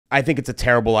I think it's a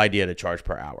terrible idea to charge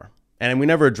per hour. And we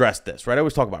never addressed this, right? I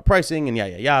always talk about pricing and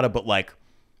yada, yada, but like,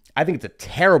 I think it's a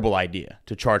terrible idea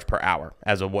to charge per hour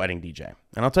as a wedding DJ.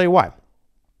 And I'll tell you why.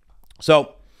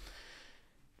 So,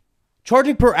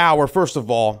 charging per hour, first of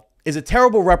all, is a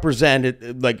terrible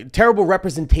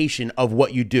representation of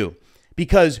what you do.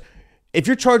 Because if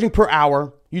you're charging per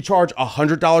hour, you charge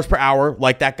 $100 per hour,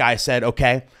 like that guy said,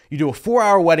 okay? You do a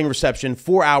 4-hour wedding reception,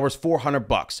 4 hours,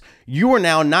 $400. You are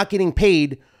now not getting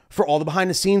paid for all the behind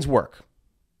the scenes work.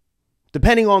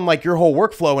 Depending on like your whole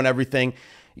workflow and everything,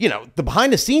 you know, the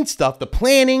behind the scenes stuff, the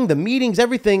planning, the meetings,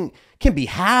 everything can be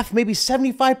half, maybe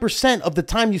 75% of the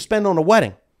time you spend on a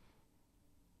wedding.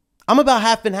 I'm about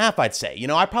half and half, I'd say. You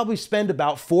know, I probably spend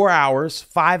about 4 hours,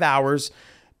 5 hours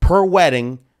per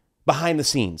wedding behind the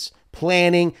scenes.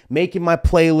 Planning, making my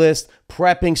playlist,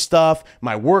 prepping stuff,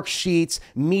 my worksheets,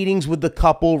 meetings with the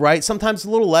couple, right? Sometimes a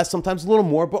little less, sometimes a little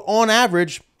more, but on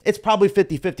average, it's probably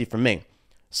 50-50 for me.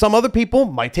 Some other people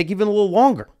might take even a little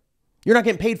longer. You're not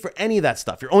getting paid for any of that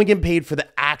stuff. You're only getting paid for the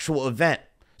actual event.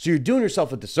 So you're doing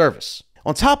yourself a disservice.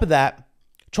 On top of that,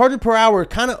 charging per hour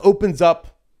kind of opens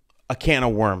up a can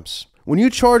of worms. When you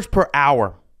charge per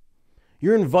hour,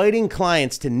 you're inviting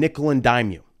clients to nickel and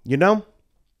dime you, you know?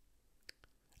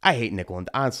 I hate nickel and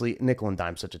honestly, nickel and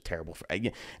dime such a terrible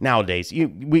nowadays.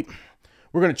 We're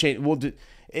going to change.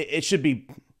 It should be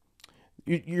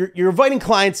you're inviting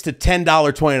clients to $10,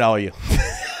 $20 you.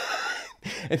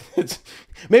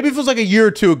 Maybe if it was like a year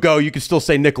or two ago, you could still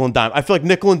say nickel and dime. I feel like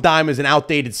nickel and dime is an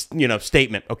outdated,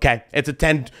 statement. Okay, it's a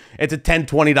 $10,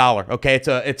 $20. Okay,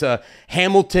 it's a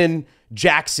Hamilton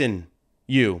Jackson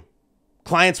you.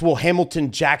 Clients will Hamilton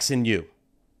Jackson you,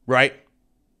 right?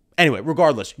 Anyway,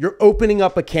 regardless, you're opening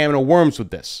up a can of worms with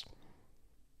this.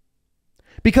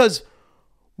 Because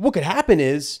what could happen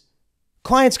is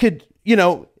clients could,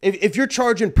 if you're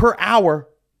charging per hour,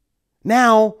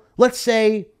 now let's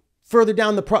say further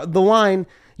down the line,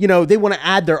 they want to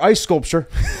add their ice sculpture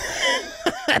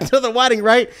to the wedding,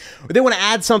 right? Or they want to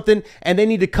add something and they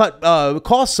need to cut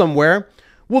costs somewhere.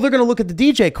 Well, they're going to look at the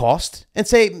DJ cost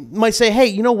and might say, hey,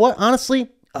 you know what? Honestly,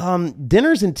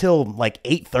 dinner's until like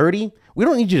 8:30. We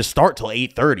don't need you to start till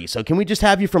 8:30. So can we just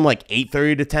have you from like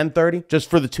 8:30 to 10:30 just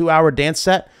for the 2-hour dance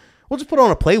set? We'll just put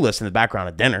on a playlist in the background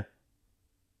of dinner.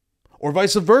 Or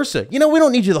vice versa. We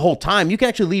don't need you the whole time. You can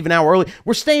actually leave an hour early.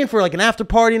 We're staying for like an after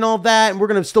party and all that, and we're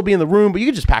going to still be in the room, but you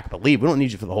can just pack up and leave. We don't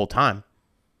need you for the whole time.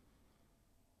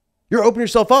 You're opening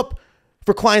yourself up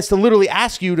for clients to literally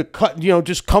ask you to cut,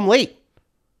 just come late.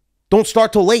 Don't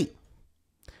start till late.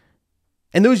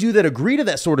 And those of you that agree to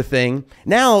that sort of thing,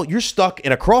 now you're stuck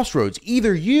at a crossroads.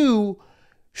 Either you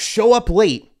show up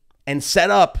late and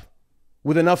set up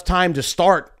with enough time to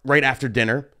start right after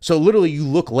dinner. So literally you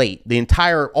look late.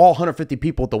 All 150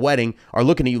 people at the wedding are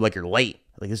looking at you like you're late.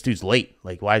 Like, this dude's late.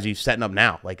 Like, why is he setting up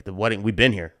now? Like, the wedding, we've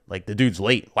been here. Like, the dude's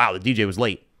late. Wow, the DJ was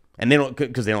late. And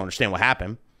because they don't understand what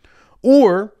happened.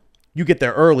 Or you get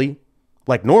there early,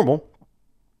 like normal,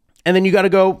 and then you got to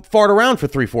go fart around for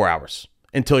 3-4 hours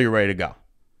until you're ready to go.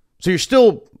 So you're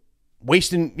still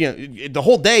wasting, the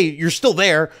whole day, you're still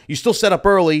there. You still set up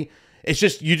early. It's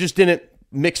just, you just didn't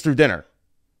mix through dinner.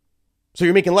 So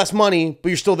you're making less money, but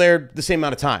you're still there the same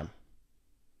amount of time.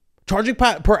 Charging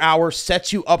per hour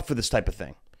sets you up for this type of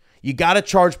thing. You got to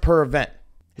charge per event.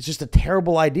 It's just a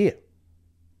terrible idea.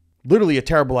 Literally a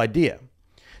terrible idea.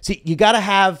 See, you got to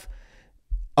have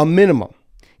a minimum.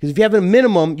 Because if you have a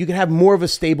minimum, you can have more of a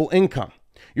stable income.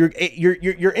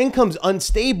 Your income's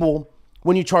unstable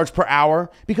when you charge per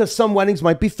hour because some weddings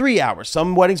might be 3 hours.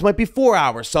 Some weddings might be 4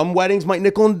 hours. Some weddings might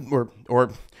nickel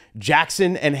or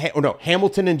Jackson and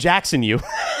Hamilton and Jackson you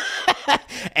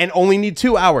and only need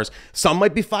 2 hours. Some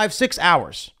might be 5-6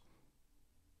 hours,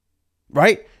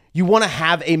 right? You want to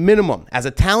have a minimum. As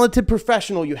a talented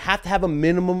professional, you have to have a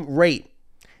minimum rate.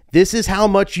 This is how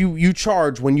much you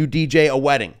charge when you DJ a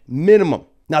wedding. Minimum.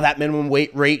 Now, that minimum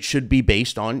rate should be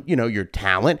based on, your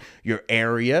talent, your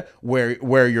area,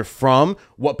 where you're from,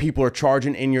 what people are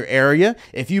charging in your area.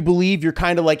 If you believe you're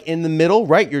kind of like in the middle,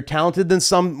 right? You're more talented than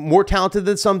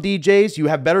some DJs. You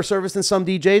have better service than some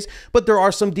DJs, but there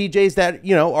are some DJs that,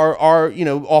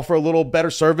 offer a little better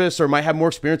service or might have more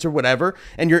experience or whatever,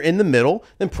 and you're in the middle,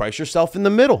 then price yourself in the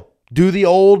middle. Do the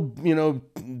old,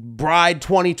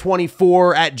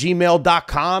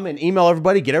 bride2024@gmail.com and email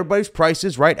everybody, get everybody's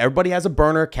prices, right? Everybody has a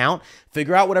burner account.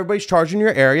 Figure out what everybody's charging in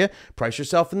your area. Price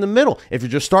yourself in the middle. If you're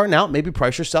just starting out, maybe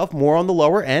price yourself more on the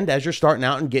lower end as you're starting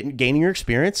out and gaining your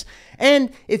experience. And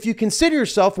if you consider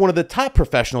yourself one of the top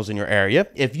professionals in your area,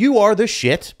 if you are the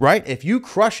shit, right? If you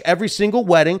crush every single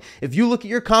wedding, if you look at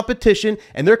your competition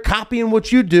and they're copying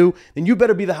what you do, then you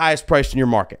better be the highest priced in your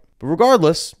market. But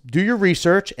regardless, do your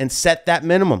research and set that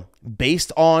minimum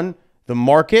based on the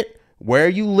market, where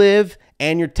you live,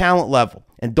 and your talent level.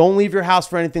 And don't leave your house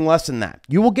for anything less than that.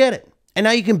 You will get it. And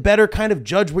now you can better kind of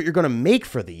judge what you're going to make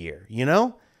for the year, you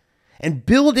know? And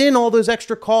build in all those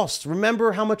extra costs.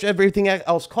 Remember how much everything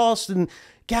else costs and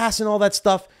gas and all that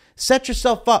stuff. Set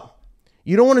yourself up.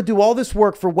 You don't want to do all this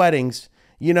work for weddings,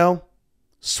 you know,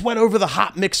 sweat over the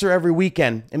hot mixer every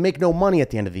weekend and make no money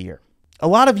at the end of the year. A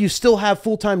lot of you still have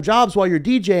full-time jobs while you're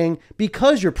DJing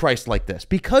because you're priced like this,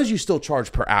 because you still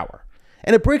charge per hour.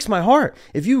 And it breaks my heart.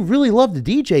 If you really love to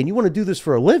DJ and you want to do this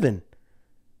for a living,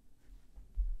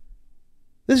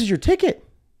 this is your ticket.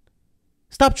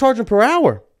 Stop charging per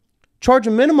hour. Charge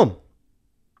a minimum.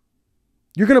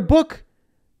 You're going to book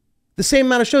the same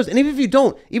amount of shows. And even if you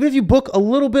don't, even if you book a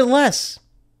little bit less,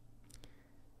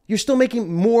 you're still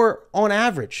making more on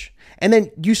average. And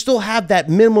then you still have that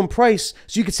minimum price.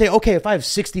 So you could say, okay, if I have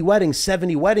 60 weddings,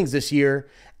 70 weddings this year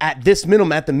at this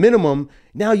minimum, at the minimum,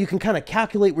 now you can kind of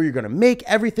calculate where you're going to make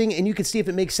everything. And you can see if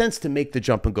it makes sense to make the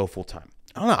jump and go full time.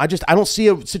 I don't know. I don't see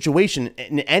a situation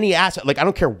in any asset. Like, I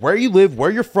don't care where you live,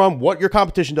 where you're from, what your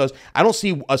competition does. I don't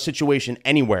see a situation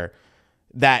anywhere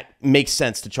that makes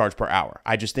sense to charge per hour.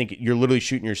 I just think you're literally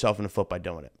shooting yourself in the foot by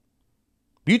doing it.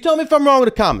 You tell me if I'm wrong in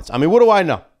the comments. I mean, what do I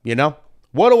know? You know?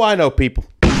 What do I know, people?